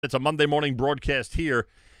It's a Monday morning broadcast here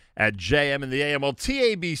at JM and the AM. Well,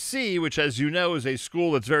 TABC, which, as you know, is a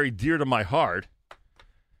school that's very dear to my heart.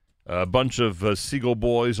 A bunch of Siegel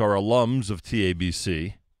boys are alums of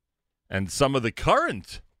TABC, and some of the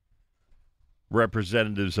current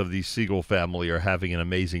representatives of the Siegel family are having an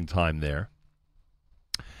amazing time there.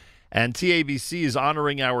 And TABC is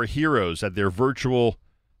honoring our heroes at their virtual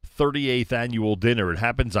 38th annual dinner. It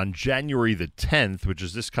happens on January the 10th, which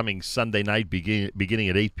is this coming Sunday night, beginning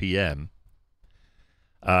at 8 p.m.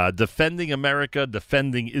 Defending America,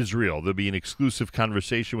 Defending Israel. There'll be an exclusive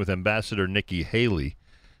conversation with Ambassador Nikki Haley.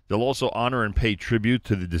 They'll also honor and pay tribute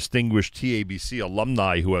to the distinguished TABC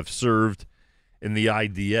alumni who have served in the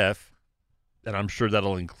IDF, and I'm sure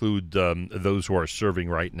that'll include those who are serving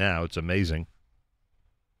right now. It's amazing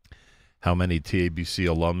how many TABC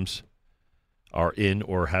alums are in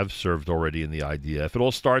or have served already in the IDF. It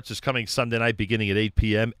all starts this coming Sunday night beginning at 8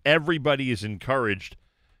 p.m. Everybody is encouraged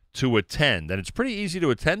to attend, and it's pretty easy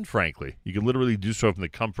to attend, frankly. You can literally do so from the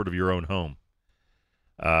comfort of your own home.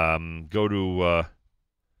 Go to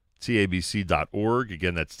tabc.org.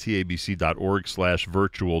 Again, that's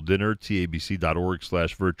tabc.org/virtual dinner,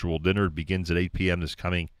 tabc.org/virtual dinner. It begins at 8 p.m. this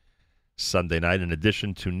coming Sunday night. In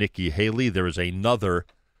addition to Nikki Haley, there is another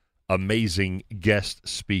amazing guest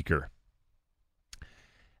speaker.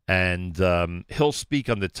 And he'll speak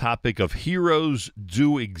on the topic of Heroes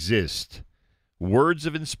Do Exist. Words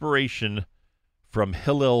of inspiration from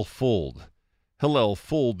Hillel Fuld. Hillel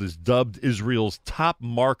Fuld is dubbed Israel's top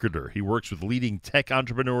marketer. He works with leading tech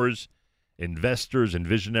entrepreneurs, investors, and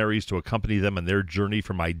visionaries to accompany them on their journey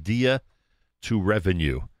from idea to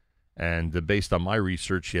revenue. And based on my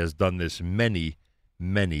research, he has done this many,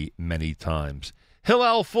 many, many times.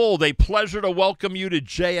 Hillel Fuld, a pleasure to welcome you to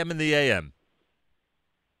JM and the AM.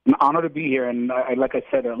 An honor to be here, and like I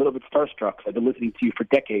said, a little bit starstruck. I've been listening to you for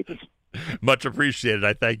decades. Much appreciated.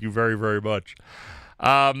 I thank you very, very much.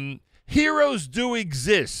 Heroes do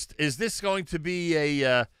exist. Is this going to be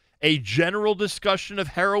a general discussion of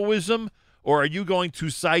heroism, or are you going to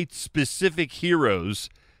cite specific heroes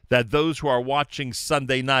that those who are watching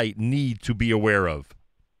Sunday night need to be aware of?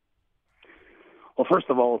 Well, first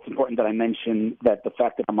of all, it's important that I mention that the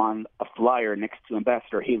fact that I'm on a flyer next to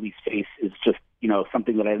Ambassador Haley's face is just,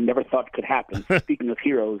 something that I never thought could happen. Speaking of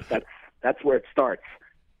heroes, that's where it starts.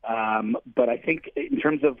 But I think in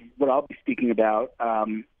terms of what I'll be speaking about,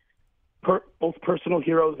 both personal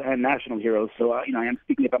heroes and national heroes. So, I am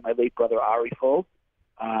speaking about my late brother, Ari Fuld,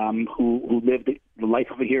 who lived the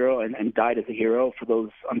life of a hero and died as a hero. For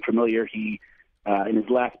those unfamiliar, he, in his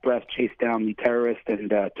last breath, chased down the terrorist and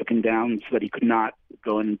took him down so that he could not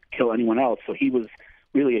go and kill anyone else. So he was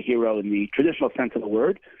really a hero in the traditional sense of the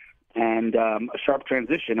word. And a sharp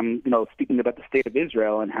transition. I'm, speaking about the state of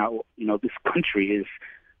Israel and how, this country has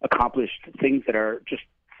accomplished things that are just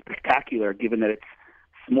spectacular, given that it's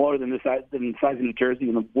smaller than the size of New Jersey,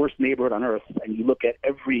 in the worst neighborhood on earth. And you look at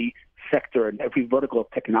every sector and every vertical of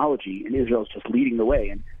technology, and Israel's just leading the way.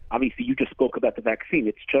 And obviously, you just spoke about the vaccine.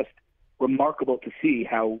 It's just remarkable to see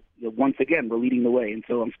how, once again, we're leading the way. And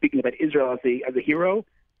so I'm speaking about Israel as a hero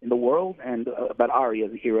in the world, and about Ari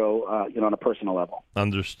as a hero, on a personal level.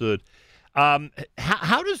 Understood.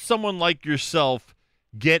 How does someone like yourself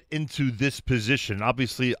get into this position?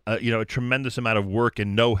 Obviously, a tremendous amount of work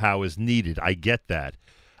and know-how is needed. I get that.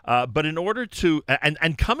 But in order to,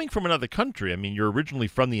 and coming from another country, I mean, you're originally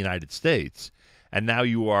from the United States, and now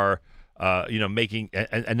you are, making,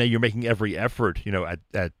 and now you're making every effort, at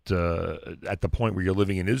the point where you're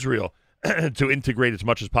living in Israel, to integrate as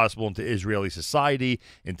much as possible into Israeli society,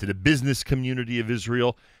 into the business community of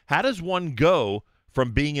Israel. How does one go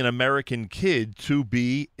from being an American kid to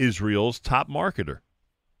be Israel's top marketer?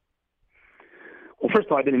 Well, first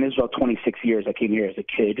of all, I've been in Israel 26 years. I came here as a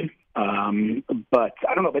kid. But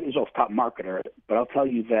I don't know about Israel's top marketer, but I'll tell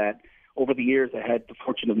you that over the years I had the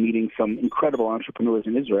fortune of meeting some incredible entrepreneurs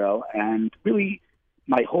in Israel, and really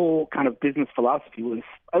my whole kind of business philosophy was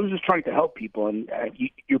I was just trying to help people. And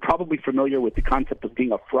you're probably familiar with the concept of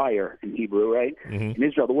being a friar in Hebrew, right? Mm-hmm. In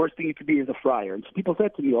Israel, the worst thing you could be is a friar. And so people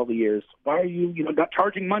said to me all the years, why are you, not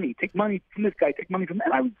charging money? Take money from this guy, take money from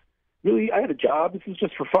that. And I had a job. This was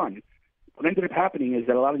just for fun. What ended up happening is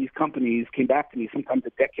that a lot of these companies came back to me sometimes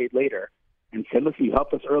a decade later and said, listen, you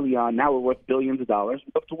helped us early on. Now we're worth billions of dollars.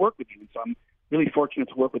 We'd love to work with you. And so I'm really fortunate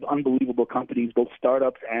to work with unbelievable companies, both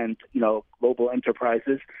startups and, global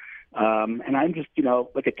enterprises. And I'm just,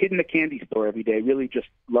 like a kid in a candy store every day, really just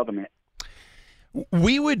loving it.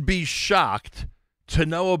 We would be shocked to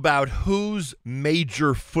know about whose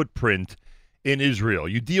major footprint in Israel.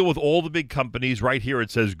 You deal with all the big companies. Right here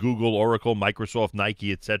it says Google, Oracle, Microsoft,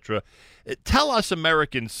 Nike, etc. Tell us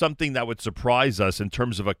Americans something that would surprise us in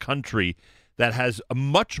terms of a country that has a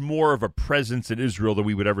much more of a presence in Israel than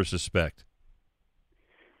we would ever suspect.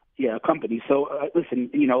 Yeah, a company. So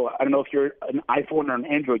listen, I don't know if you're an iPhone or an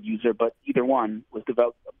Android user, but either one was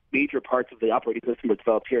developed. Major parts of the operating system were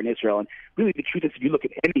developed here in Israel. And really the truth is, if you look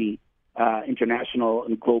at any international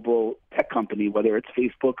and global tech company, whether it's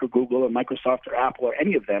Facebook or Google or Microsoft or Apple or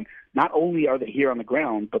any of them, not only are they here on the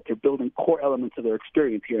ground, but they're building core elements of their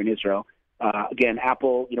experience here in Israel. Again,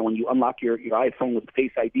 Apple, when you unlock your iPhone with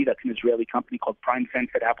Face ID, that's an Israeli company called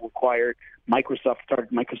PrimeSense that Apple acquired. Microsoft started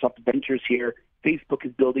Microsoft Ventures here. Facebook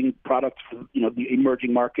is building products for the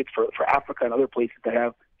emerging markets for Africa and other places that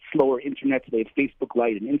have slower internet. So they have Facebook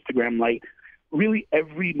Lite and Instagram Lite. Really,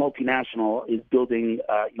 every multinational is building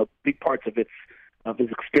big parts of its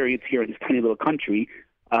experience here in this tiny little country,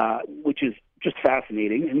 which is just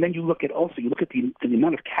fascinating. And then you look at the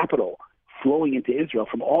amount of capital flowing into Israel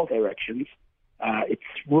from all directions. It's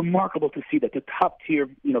remarkable to see that the top tier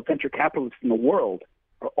venture capitalists in the world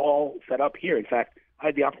are all set up here. In fact, I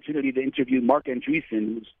had the opportunity to interview Mark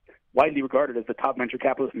Andreessen, who's widely regarded as the top venture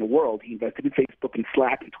capitalist in the world. He invested in Facebook and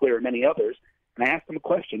Slack and Twitter and many others. And I asked him a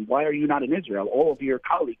question: why are you not in Israel? All of your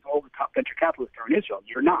colleagues, all the top venture capitalists are in Israel.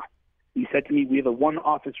 You're not. He said to me, we have a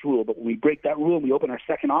one-office rule, but when we break that rule and we open our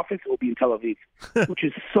second office, it will be in Tel Aviv, which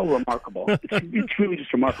is so remarkable. It's really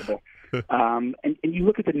just remarkable. And you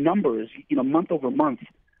look at the numbers, month over month.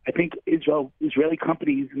 I think Israeli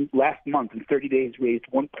companies last month in 30 days raised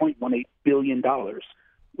 $1.18 billion,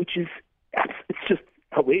 which is it's just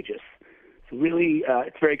outrageous. So really,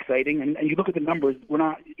 it's very exciting. And you look at the numbers, we're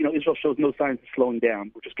not, Israel shows no signs of slowing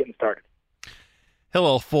down. We're just getting started.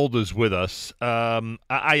 Hillel Folda's with us.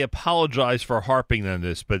 I apologize for harping on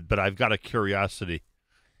this, but I've got a curiosity,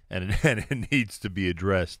 and it needs to be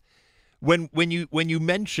addressed. When you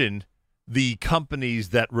mention the companies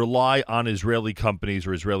that rely on Israeli companies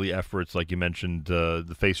or Israeli efforts, like you mentioned,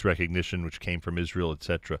 the face recognition, which came from Israel,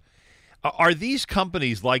 etc., are these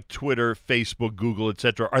companies like Twitter, Facebook, Google,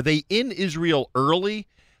 etc., are they in Israel early?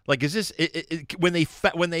 Like, is this when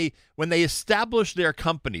they establish their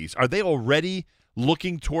companies, are they already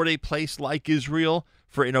looking toward a place like Israel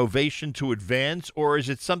for innovation to advance, or is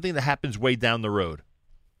it something that happens way down the road?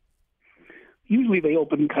 Usually they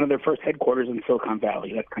open kind of their first headquarters in Silicon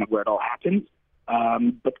Valley. That's kind of where it all happens.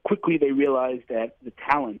 But quickly they realize that the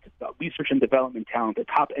talent, the research and development talent, the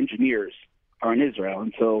top engineers are in Israel.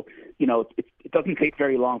 And so, it doesn't take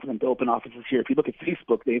very long for them to open offices here. If you look at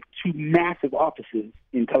Facebook, they have two massive offices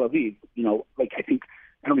in Tel Aviv. I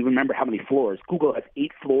don't even remember how many floors. Google has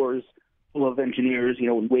 8 floors full of engineers,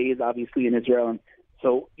 and Waze obviously in Israel. And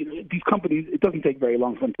so, these companies, it doesn't take very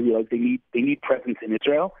long for them to realize they need presence in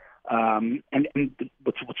Israel. And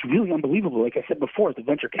what's really unbelievable, like I said before, is the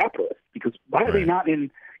venture capitalists. Because why are they not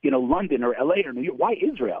in, London or LA or New York? Why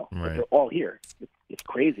Israel? Right. They're all here. It's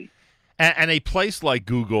crazy. And a place like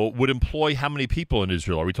Google would employ how many people in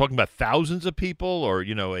Israel? Are we talking about thousands of people, or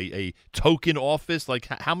a token office? Like,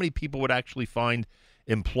 how many people would actually find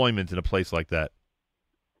employment in a place like that?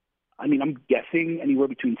 I mean, I'm guessing anywhere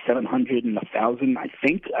between 700 and 1,000, I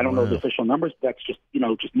think. I don't know the official numbers. That's just,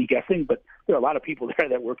 just me guessing. But there are a lot of people there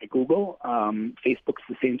that work at Google. Facebook's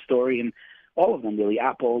the same story. And all of them, really.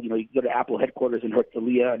 Apple, you go to Apple headquarters in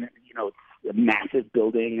Herzliya, and, it's a massive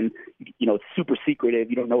building. And, it's super secretive.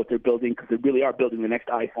 You don't know what they're building because they really are building the next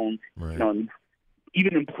iPhone. Right. And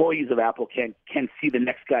even employees of Apple can't see the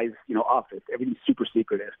next guy's, office. Everything's super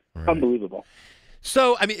secretive. Right. Unbelievable.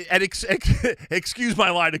 So, I mean, and excuse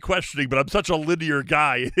my line of questioning, but I'm such a linear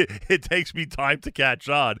guy, it takes me time to catch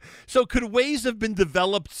on. So could Waze have been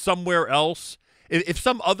developed somewhere else? If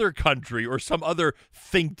some other country or some other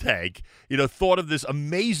think tank, thought of this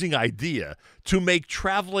amazing idea to make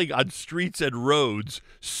traveling on streets and roads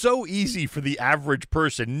so easy for the average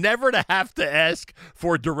person, never to have to ask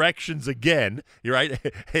for directions again, right?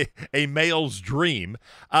 A male's dream.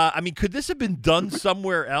 Could this have been done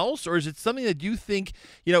somewhere else, or is it something that you think,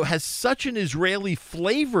 has such an Israeli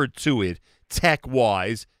flavor to it,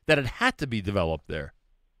 tech-wise, that it had to be developed there?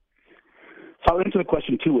 So I'll answer the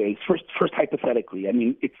question two ways. First, hypothetically,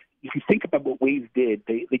 if you think about what Waze did,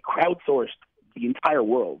 they crowdsourced the entire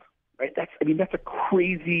world, right? That's a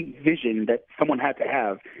crazy vision that someone had to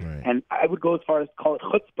have. Right. And I would go as far as call it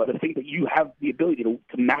chutzpah, to think that you have the ability to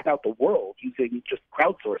map out the world using just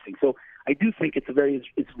crowdsourcing. So I do think it's a very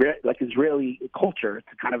Israeli culture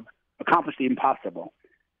to kind of accomplish the impossible.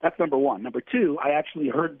 That's number one. Number two, I actually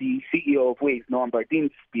heard the CEO of Waze, Noam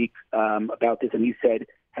Bardin, speak about this, and he said,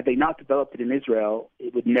 had they not developed it in Israel,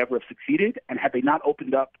 it would never have succeeded. And had they not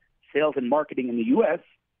opened up sales and marketing in the U.S.,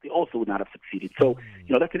 they also would not have succeeded. So,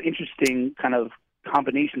 that's an interesting kind of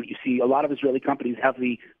combination that you see. A lot of Israeli companies have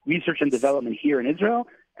the research and development here in Israel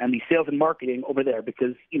and the sales and marketing over there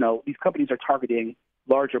because, these companies are targeting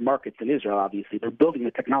larger markets in Israel, obviously. They're building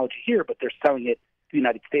the technology here, but they're selling it to the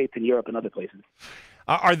United States and Europe and other places.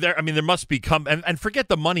 There must be and forget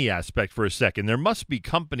the money aspect for a second. There must be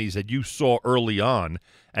companies that you saw early on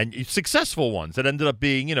and successful ones that ended up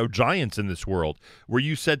being, giants in this world where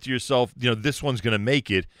you said to yourself, this one's going to make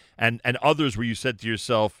it. And others where you said to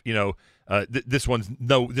yourself, this one's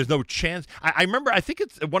there's no chance. I remember, I think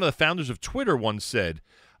it's one of the founders of Twitter once said,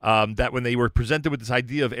 that when they were presented with this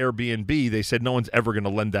idea of Airbnb, they said no one's ever going to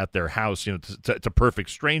lend out their house, to perfect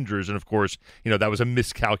strangers. And of course, that was a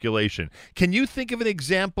miscalculation. Can you think of an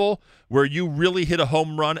example where you really hit a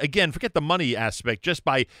home run? Again, forget the money aspect, just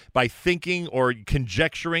by thinking or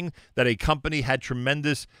conjecturing that a company had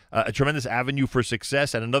a tremendous avenue for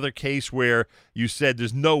success, and another case where you said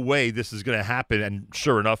there's no way this is going to happen, and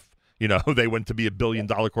sure enough, they went to be $1 billion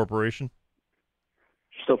corporation.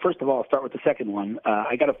 So first of all, I'll start with the second one.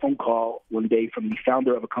 I got a phone call one day from the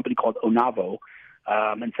founder of a company called Onavo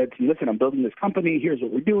and said to me, listen, I'm building this company. Here's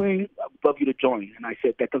what we're doing. I'd love you to join. And I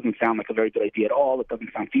said, that doesn't sound like a very good idea at all. It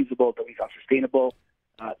doesn't sound feasible. It doesn't sound sustainable.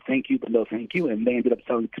 Thank you, but no thank you. And they ended up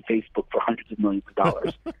selling it to Facebook for hundreds of millions of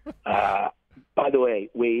dollars. By the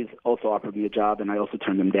way, Waze also offered me a job, and I also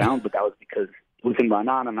turned them down, but that was because it was in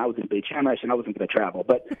Ra'anana, and I was in Beit Shemesh, and I wasn't going to travel.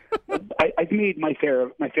 But I've made my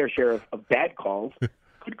fair share of bad calls.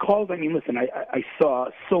 Good calls. I mean, listen, I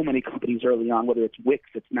saw so many companies early on, whether it's Wix,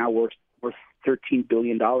 it's now worth $13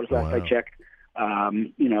 billion last I checked.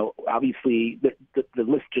 Obviously the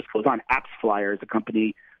list just goes on. AppsFlyer is a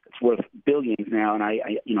company that's worth billions now, and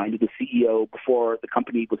I knew the CEO before the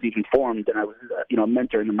company was even formed, and I was a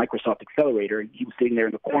mentor in the Microsoft Accelerator, and he was sitting there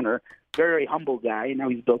in the corner, very, very humble guy, and now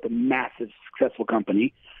he's built a massive, successful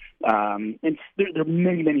company. And there are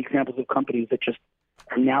many, many examples of companies that just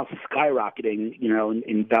are now skyrocketing,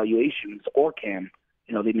 in valuations. Orcan,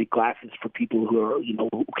 they make glasses for people who are,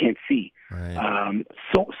 who can't see. Right.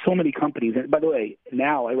 So many companies. And by the way,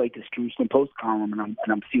 now I write this Jerusalem Post column, and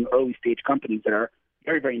I'm seeing early stage companies that are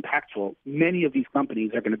very, very impactful. Many of these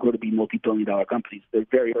companies are going to grow to be multi-billion-dollar companies. They're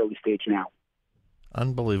very early stage now.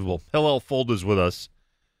 Unbelievable. Hillel Fuld is with us.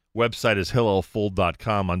 Website is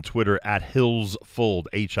hillelfuld.com. On Twitter @HillsFuld,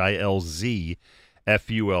 HILZFULD.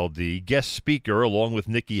 Guest speaker along with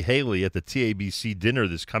Nikki Haley at the TABC dinner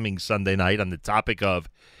this coming Sunday night on the topic of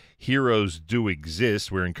Heroes Do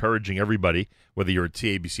Exist. We're encouraging everybody, whether you're a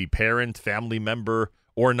TABC parent, family member,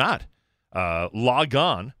 or not, log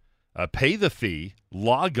on, pay the fee,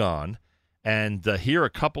 log on, and hear a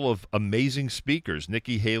couple of amazing speakers,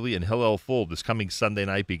 Nikki Haley and Hillel Fuld, this coming Sunday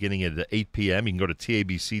night beginning at 8 p.m. You can go to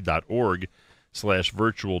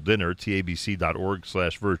tabc.org/virtual dinner,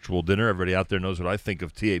 tabc.org/virtual dinner. Everybody out there knows what I think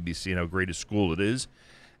of TABC and how great a school it is.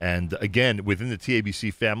 And again, within the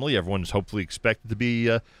TABC family, everyone's hopefully expected to be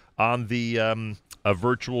on the a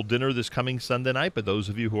virtual dinner this coming Sunday night. But those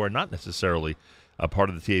of you who are not necessarily a part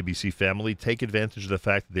of the TABC family, take advantage of the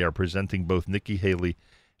fact that they are presenting both Nikki Haley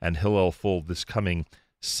and Hillel Fuld this coming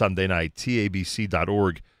Sunday night,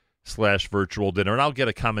 tabc.org/virtual dinner. And I'll get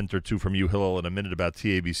a comment or two from you, Hillel, in a minute about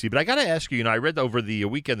TABC. But I got to ask you, I read over the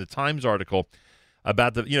weekend the Times article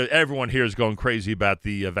about everyone here is going crazy about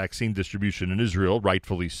the vaccine distribution in Israel,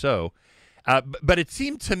 rightfully so. But it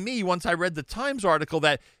seemed to me, once I read the Times article,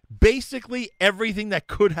 that basically everything that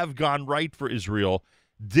could have gone right for Israel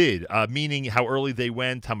did, meaning how early they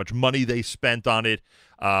went, how much money they spent on it,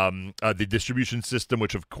 the distribution system,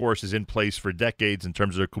 which of course is in place for decades in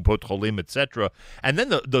terms of Kupot Cholim, etc. And then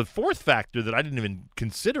the fourth factor that I didn't even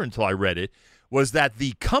consider until I read it was that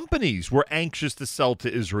the companies were anxious to sell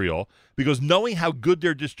to Israel because knowing how good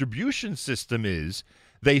their distribution system is,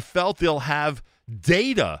 they felt they'll have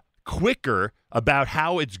data quicker about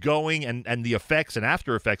how it's going and the effects and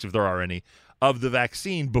after effects, if there are any, of the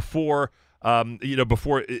vaccine before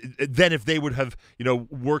then if they would have,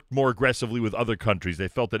 worked more aggressively with other countries. They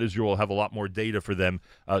felt that Israel will have a lot more data for them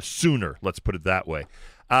sooner, let's put it that way.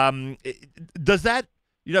 Does that,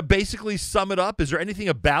 basically sum it up? Is there anything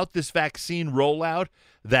about this vaccine rollout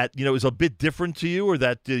that, is a bit different to you, or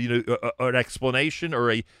that, an explanation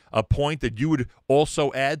or a point that you would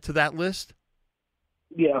also add to that list?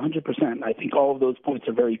 Yeah, 100%. I think all of those points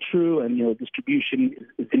are very true, and distribution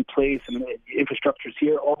is in place, and the infrastructure is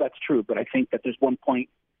here. All that's true, but I think that there's one point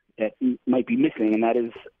that might be missing, and that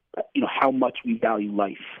is, how much we value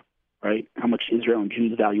life, right? How much Israel and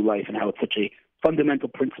Jews value life, and how it's such a fundamental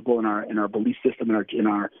principle in our belief system, in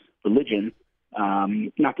our religion.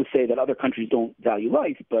 Not to say that other countries don't value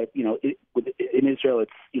life, but in Israel,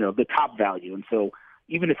 it's, the top value. And so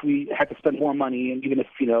even if we had to spend more money, and even if,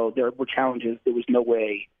 there were challenges, there was no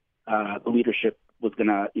way the leadership was going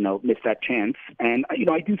to, miss that chance. And,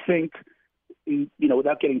 I do think,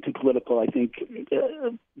 without getting too political, I think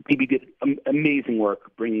Bibi did amazing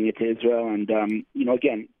work bringing it to Israel. And,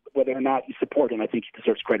 again, whether or not you support him, I think he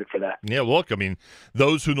deserves credit for that. Yeah, look, I mean,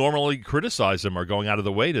 those who normally criticize him are going out of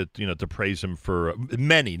the way to praise him for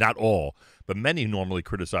many, not all, but many who normally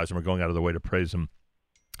criticize him are going out of the way to praise him.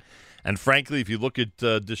 And frankly, if you look at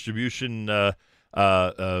distribution, the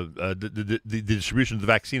distribution of the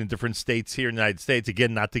vaccine in different states here in the United States,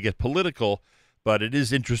 again, not to get political, but it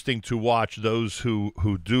is interesting to watch those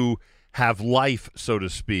who do have life, so to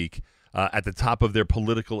speak, at the top of their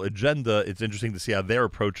political agenda. It's interesting to see how they're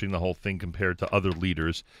approaching the whole thing compared to other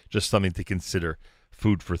leaders. Just something to consider,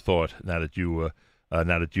 food for thought. Now that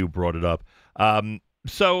you brought it up.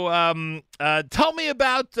 So tell me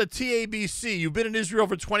about TABC. You've been in Israel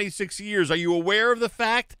for 26 years. Are you aware of the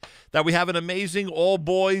fact that we have an amazing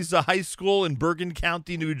all-boys high school in Bergen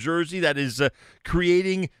County, New Jersey, that is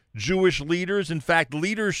creating Jewish leaders? In fact,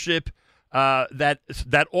 leadership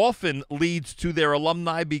that often leads to their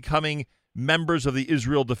alumni becoming members of the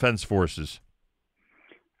Israel Defense Forces.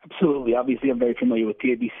 Absolutely. Obviously, I'm very familiar with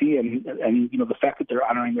TABC, and the fact that they're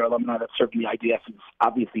honoring their alumni that served in the IDF is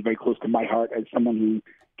obviously very close to my heart as someone who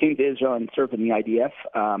came to Israel and served in the IDF.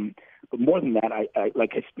 But more than that,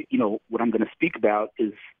 what I'm going to speak about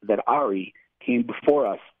is that Ari came before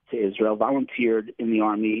us to Israel, volunteered in the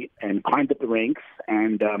army, and climbed up the ranks.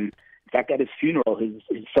 And in fact, at his funeral,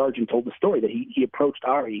 his sergeant told the story that he approached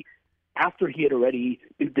Ari after he had already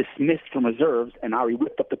been dismissed from reserves, and Ari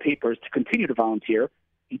whipped up the papers to continue to volunteer.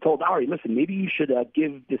 He told Ari, listen, maybe you should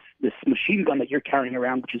give this machine gun that you're carrying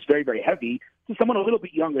around, which is very, very heavy, to someone a little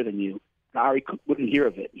bit younger than you. And Ari wouldn't hear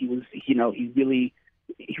of it. He was, he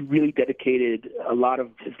really dedicated a lot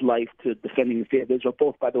of his life to defending the state of Israel,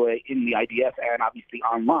 both, by the way, in the IDF and obviously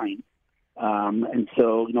online. And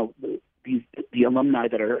so, the alumni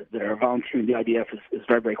that are volunteering in the IDF is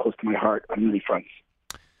very, very close to my heart on many fronts.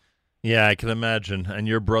 Yeah, I can imagine. And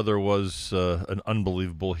your brother was an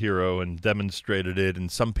unbelievable hero and demonstrated it.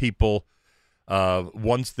 And some people,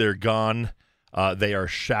 once they're gone, they are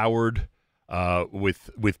showered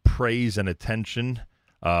with praise and attention.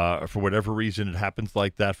 For whatever reason, it happens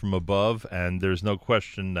like that from above. And there's no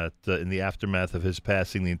question that in the aftermath of his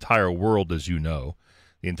passing, the entire world, as you know,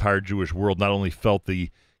 the entire Jewish world not only felt the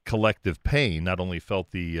collective pain, not only felt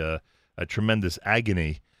the a tremendous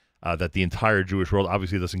agony, that the entire Jewish world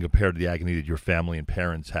obviously doesn't compare to the agony that your family and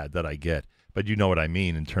parents had, that I get. But you know what I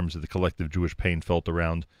mean in terms of the collective Jewish pain felt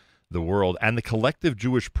around the world and the collective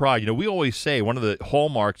Jewish pride. We always say one of the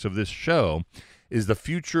hallmarks of this show is the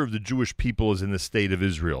future of the Jewish people is in the state of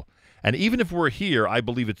Israel. And even if we're here, I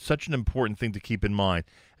believe it's such an important thing to keep in mind.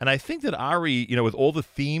 And I think that Ari, with all the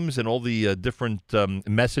themes and all the different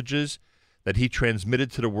messages that he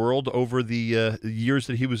transmitted to the world over the years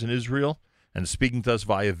that he was in Israel, and speaking to us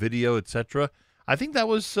via video, etc., I think that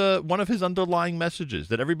was one of his underlying messages,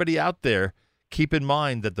 that everybody out there keep in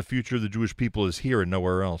mind that the future of the Jewish people is here and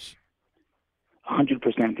nowhere else. 100%.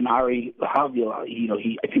 And Ari Lahavdil,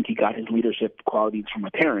 I think he got his leadership qualities from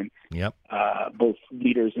a parent. Yep. Both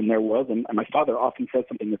leaders in their world. And my father often says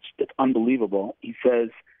something that's unbelievable. He says,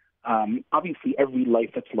 obviously every life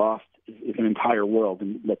that's lost is an entire world,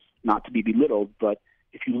 and that's not to be belittled, but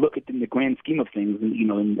if you look at it in the grand scheme of things,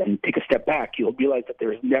 and take a step back, you'll realize that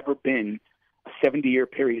there has never been a 70-year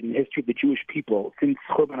period in the history of the Jewish people since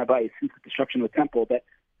Churban HaBayit, since the destruction of the temple, that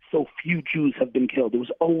so few Jews have been killed. There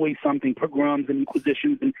was always something, pogroms and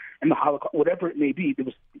inquisitions and the Holocaust, whatever it may be. There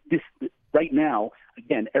was this right now.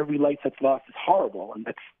 Again, every life that's lost is horrible, and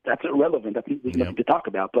that's irrelevant. That's nothing to talk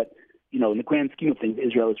about. But in the grand scheme of things,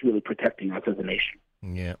 Israel is really protecting us as a nation.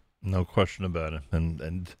 Yeah, no question about it.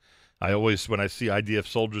 And I always, when I see IDF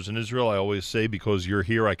soldiers in Israel, I always say, because you're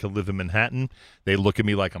here, I could live in Manhattan. They look at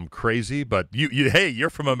me like I'm crazy, but hey, you're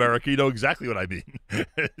from America, you know exactly what I mean.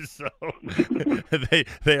 So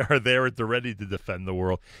they are there at the ready to defend the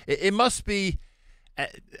world. It must be,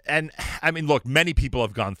 and I mean, look, many people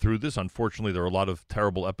have gone through this. Unfortunately, there are a lot of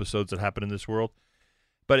terrible episodes that happen in this world,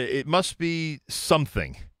 but it must be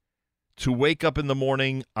something to wake up in the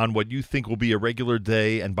morning on what you think will be a regular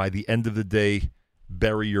day, and by the end of the day,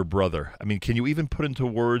 bury your brother. I mean, can you even put into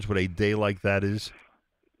words what a day like that is?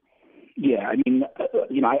 Yeah, I mean,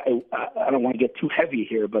 I don't want to get too heavy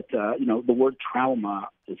here, but the word trauma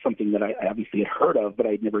is something that I obviously had heard of, but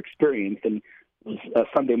I'd never experienced. And it was a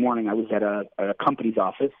Sunday morning. I was at a company's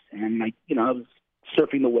office, and I was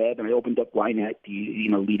surfing the web, and I opened up Ynet, the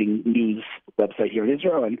leading news website here in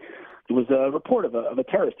Israel, and it was a report of a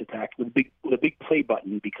terrorist attack with a big play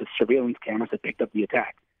button because surveillance cameras had picked up the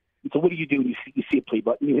attack. And so what do you do when you see a play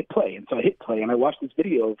button? You hit play. And so I hit play, and I watched this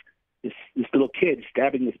video of this little kid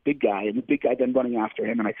stabbing this big guy, and the big guy then running after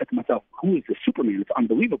him. And I said to myself, who is this Superman? It's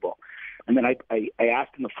unbelievable. And then I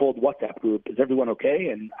asked in the Fold WhatsApp group, is everyone okay?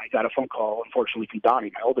 And I got a phone call, unfortunately, from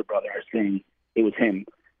Donnie, my older brother, saying it was him.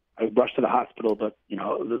 I rushed to the hospital, but,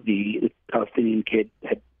 the Palestinian kid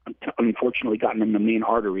had unfortunately gotten in the main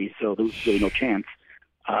artery, so there was really no chance.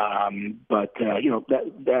 But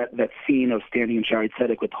that scene of standing in Shaare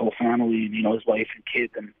Zedek with the whole family and, his wife and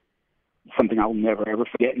kids, and something I'll never, ever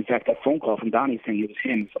forget. In fact, that phone call from Donnie saying it was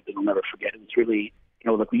him, something I'll never forget. It was really,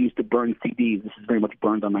 like we used to burn CDs. This is very much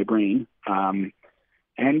burned on my brain. And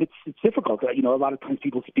it's difficult. A lot of times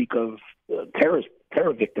people speak of terror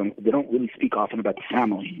victims. They don't really speak often about the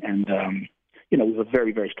family. And, we have a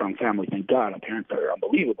very, very strong family, thank God. Our parents are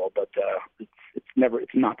unbelievable, but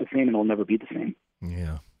it's not the same, and it'll never be the same.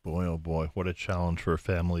 Yeah, boy, oh boy, what a challenge for a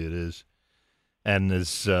family it is. And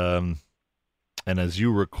as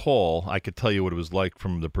you recall, I could tell you what it was like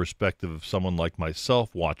from the perspective of someone like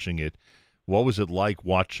myself watching it. What was it like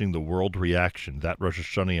watching the world reaction? That Rosh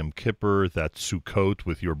Hashanah Yom Kippur, that Sukkot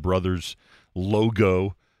with your brother's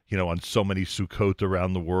logo, on so many Sukkot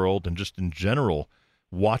around the world, and just in general,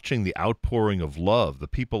 watching the outpouring of love, the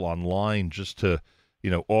people online just to,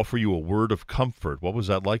 offer you a word of comfort. What was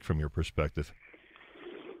that like from your perspective?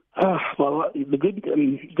 Well, good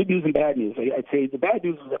news and bad news. I'd say the bad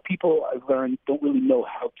news is that people, I've learned, don't really know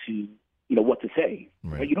how to, what to say.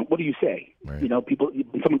 Right. What do you say? Right. People,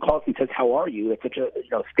 when someone calls me and says, how are you? It's such a,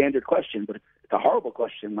 standard question, but it's a horrible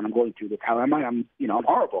question when I'm going through this. How am I? I'm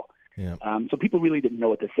horrible. Yeah. So people really didn't know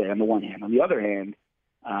what to say on the one hand. On the other hand,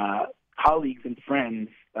 colleagues and friends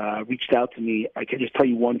reached out to me. I can just tell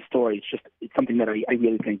you one story. It's something that I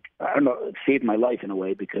really think, it saved my life in a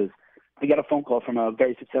way, because I got a phone call from a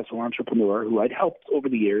very successful entrepreneur who I'd helped over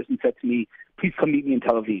the years, and said to me, please come meet me in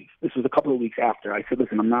Tel Aviv. This was a couple of weeks after. I said,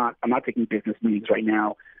 listen, I'm not taking business meetings right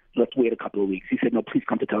now. Let's wait a couple of weeks. He said, no, please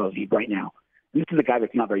come to Tel Aviv right now. And this is a guy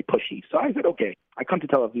that's not very pushy. So I said, okay. I come to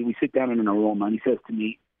Tel Aviv. We sit down in an aroma, and he says to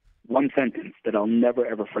me one sentence that I'll never,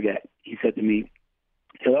 ever forget. He said to me,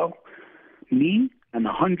 Hillel, me and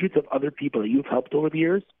the hundreds of other people that you've helped over the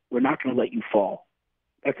years, we're not going to let you fall.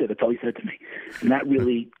 That's it. That's all he said to me. And that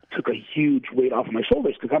really took a huge weight off of my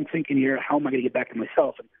shoulders, because I'm thinking here, how am I going to get back to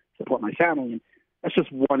myself and support my family? And that's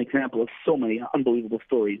just one example of so many unbelievable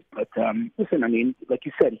stories. But listen, like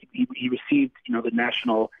you said, he received, the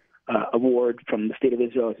national award from the state of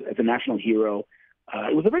Israel as a national hero.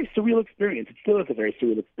 It was a very surreal experience. It still is a very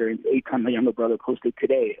surreal experience. Eitan, my younger brother, posted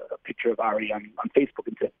today a picture of Ari on Facebook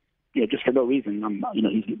and said, just for no reason,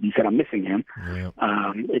 he said, I'm missing him. Yeah.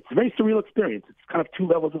 It's a very surreal experience. It's kind of two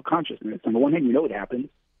levels of consciousness. On the one hand, it happens.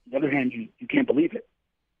 On the other hand, you can't believe it.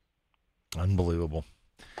 Unbelievable.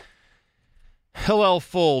 Hillel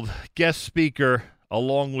Fuld, guest speaker,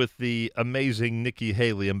 along with the amazing Nikki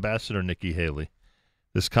Haley, Ambassador Nikki Haley,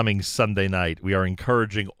 this coming Sunday night. We are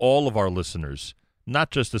encouraging all of our listeners not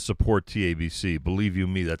just to support TABC. Believe you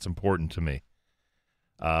me, that's important to me.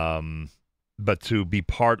 But to be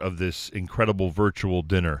part of this incredible virtual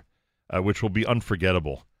dinner, which will be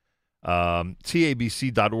unforgettable.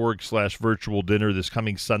 TABC.org/virtual dinner this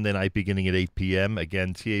coming Sunday night beginning at 8 p.m.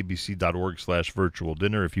 Again, TABC.org/virtual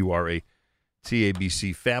dinner. If you are a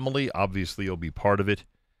TABC family, obviously you'll be part of it,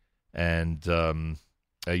 and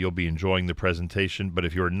you'll be enjoying the presentation. But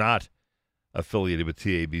if you're not affiliated with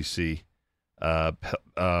TABC,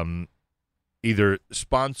 either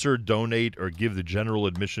sponsor, donate, or give the general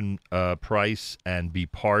admission price and be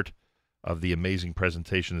part of the amazing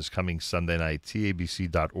presentation this coming Sunday night.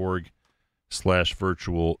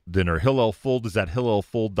 TABC.org/virtual dinner. Hillel Fuld is at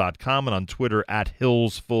HillelFuld.com and on Twitter at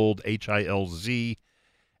HillsFuld,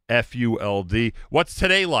 HILZFULD. What's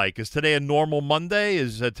today like? Is today a normal Monday?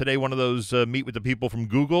 Is today one of those meet with the people from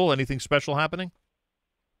Google? Anything special happening?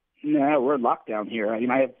 No, we're in lockdown here.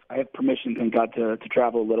 I have permission, thank God, to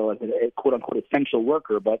travel a little as a quote unquote essential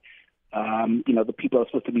worker, but the people I was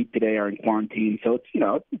supposed to meet today are in quarantine, so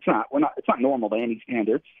it's not normal by any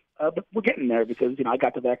standards. But we're getting there because I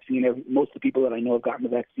got the vaccine. Most of the people that I know have gotten the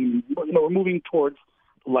vaccine. We're moving towards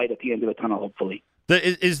the light at the end of the tunnel, hopefully.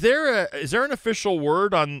 Is there an official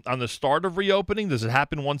word on the start of reopening? Does it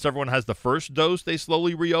happen once everyone has the first dose, they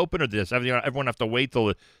slowly reopen, or does everyone have to wait till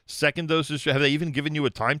the second dose? Have they even given you a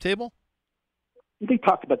timetable? They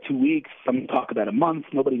talked about 2 weeks. Some talk about a month.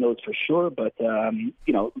 Nobody knows for sure. But,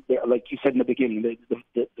 like you said in the beginning,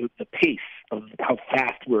 the pace of how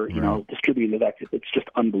fast we're, distributing the vaccine, it's just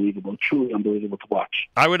unbelievable, truly unbelievable to watch.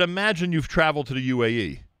 I would imagine you've traveled to the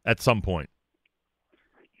UAE at some point.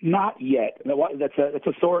 Not yet. That's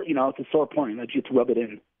a sore, it's a sore point. I just rub it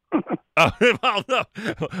in. Not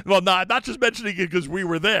just mentioning it because we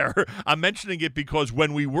were there. I'm mentioning it because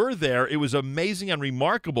when we were there, it was amazing and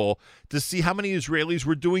remarkable to see how many Israelis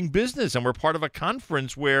were doing business, and we're part of a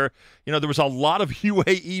conference where there was a lot of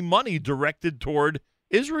UAE money directed toward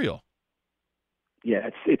Israel. Yeah,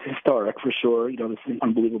 it's historic for sure. This is an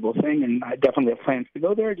unbelievable thing, and I definitely have plans to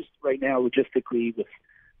go there. Just right now, logistically, with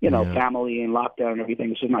family and lockdown and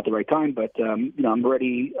everything, it's just not the right time. But I'm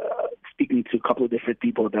already speaking to a couple of different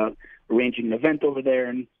people about arranging an event over there,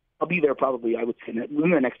 and I'll be there probably. I would say in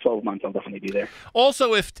the next 12 months, I'll definitely be there.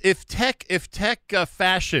 Also, if tech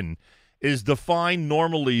fashion is defined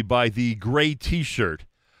normally by the gray T-shirt,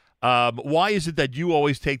 why is it that you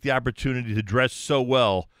always take the opportunity to dress so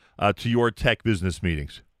well to your tech business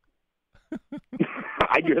meetings?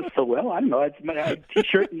 I dress so well. I don't know. It's my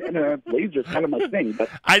T-shirt and a blazer is kind of my thing. But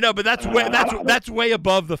I know, but that's way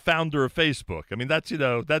above the founder of Facebook. I mean, that's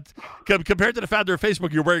compared to the founder of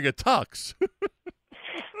Facebook, you're wearing a tux.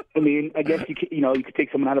 I mean, I guess you could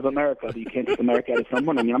take someone out of America, but you can't take America out of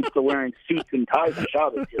someone. I mean, I'm still wearing suits and ties and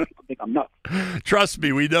Shabbos here. People think I'm nuts. Trust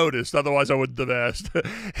me, we noticed. Otherwise, I wouldn't have asked.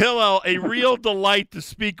 Hillel, a real delight to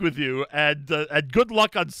speak with you, and good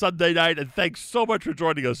luck on Sunday night. And thanks so much for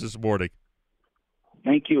joining us this morning.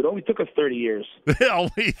 Thank you. It only took us 30 years.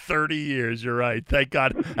 Only 30 years. You're right. Thank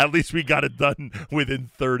God. At least we got it done within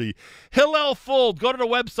 30. Hillel Fuld. Go to the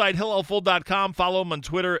website, hillelfuld.com. Follow him on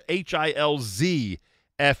Twitter, HILZFULD.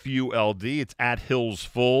 It's at Hills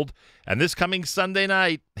Fuld. And this coming Sunday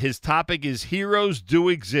night, his topic is Heroes Do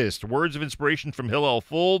Exist. Words of inspiration from Hillel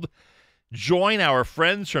Fuld. Join our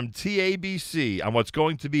friends from TABC on what's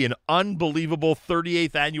going to be an unbelievable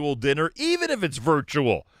 38th annual dinner, even if it's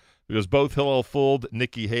virtual. Because both Hillel Fuld,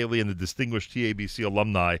 Nikki Haley, and the distinguished TABC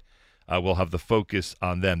alumni will have the focus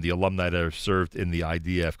on them, the alumni that are served in the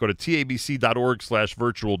IDF. Go to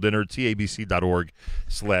tabc.org/virtual dinner,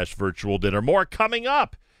 tabc.org/virtual dinner. More coming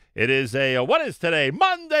up. It is what is today?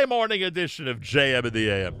 Monday morning edition of JM in the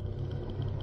AM.